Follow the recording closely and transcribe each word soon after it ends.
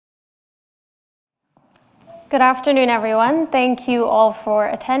Good afternoon, everyone. Thank you all for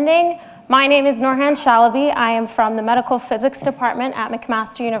attending. My name is Nourhan Shalaby. I am from the Medical Physics Department at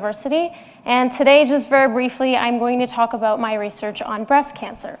McMaster University. And today, just very briefly, I'm going to talk about my research on breast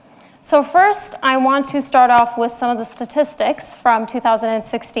cancer. So first, I want to start off with some of the statistics from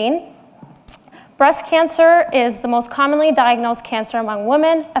 2016. Breast cancer is the most commonly diagnosed cancer among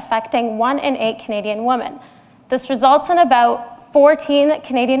women, affecting 1 in 8 Canadian women. This results in about 14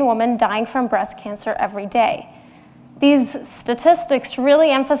 Canadian women dying from breast cancer every day. These statistics really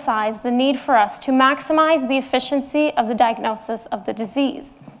emphasize the need for us to maximize the efficiency of the diagnosis of the disease.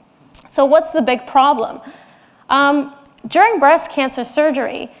 So what's the big problem? During breast cancer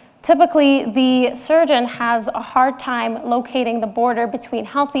surgery, typically the surgeon has a hard time locating the border between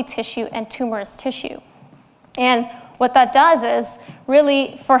healthy tissue and tumorous tissue. And what that does is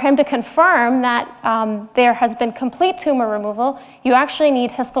really, for him to confirm that there has been complete tumor removal, you actually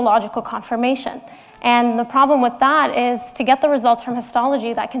need histological confirmation. And the problem with that is to get the results from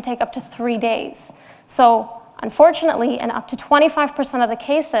histology, that can take up to 3 days. So unfortunately, in up to 25% of the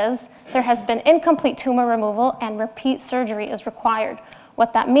cases, there has been incomplete tumor removal and repeat surgery is required.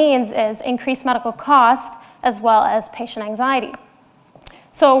 What that means is increased medical cost as well as patient anxiety.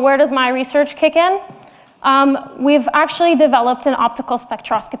 So where does my research kick in? We've actually developed an optical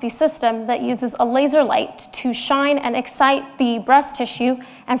spectroscopy system that uses a laser light to shine and excite the breast tissue,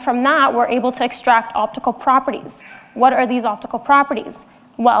 and from that we're able to extract optical properties. What are these optical properties?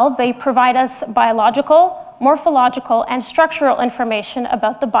 Well, they provide us biological, morphological, and structural information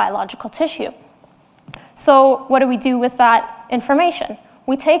about the biological tissue. So what do we do with that information?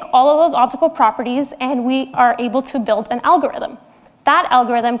 We take all of those optical properties and we are able to build an algorithm. That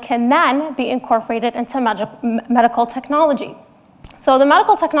algorithm can then be incorporated into medical technology. So the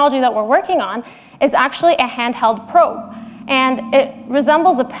medical technology that we're working on is actually a handheld probe, and it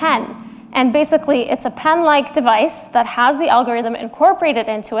resembles a pen. And basically, it's a pen-like device that has the algorithm incorporated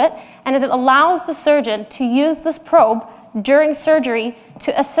into it, and it allows the surgeon to use this probe during surgery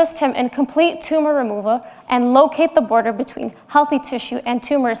to assist him in complete tumor removal and locate the border between healthy tissue and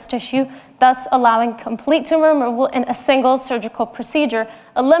tumorous tissue, thus allowing complete tumor removal in a single surgical procedure,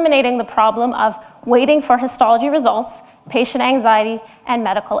 eliminating the problem of waiting for histology results, patient anxiety, and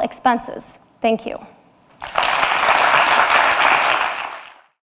medical expenses. Thank you.